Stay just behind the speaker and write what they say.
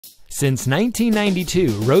Since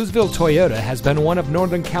 1992, Roseville Toyota has been one of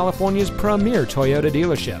Northern California's premier Toyota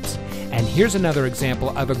dealerships. And here's another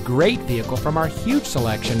example of a great vehicle from our huge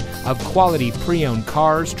selection of quality pre-owned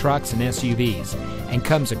cars, trucks, and SUVs, and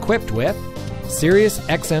comes equipped with Sirius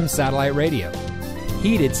XM satellite radio,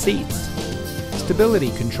 heated seats,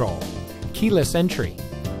 stability control, keyless entry,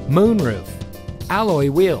 moonroof, alloy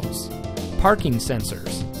wheels, parking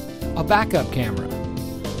sensors, a backup camera,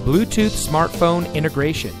 Bluetooth smartphone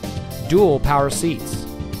integration, dual power seats,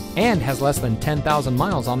 and has less than 10,000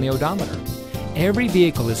 miles on the odometer. Every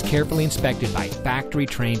vehicle is carefully inspected by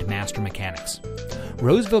factory-trained master mechanics.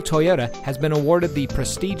 Roseville Toyota has been awarded the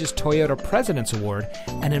prestigious Toyota President's Award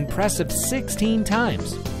an impressive 16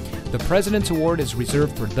 times. The President's Award is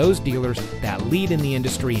reserved for those dealers that lead in the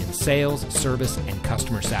industry in sales, service, and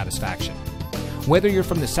customer satisfaction. Whether you're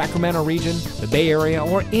from the Sacramento region, the Bay Area,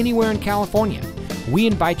 or anywhere in California, we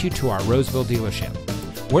invite you to our Roseville dealership.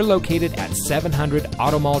 We're located at 700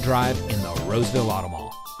 Automall Drive in the Roseville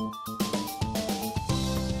Automall.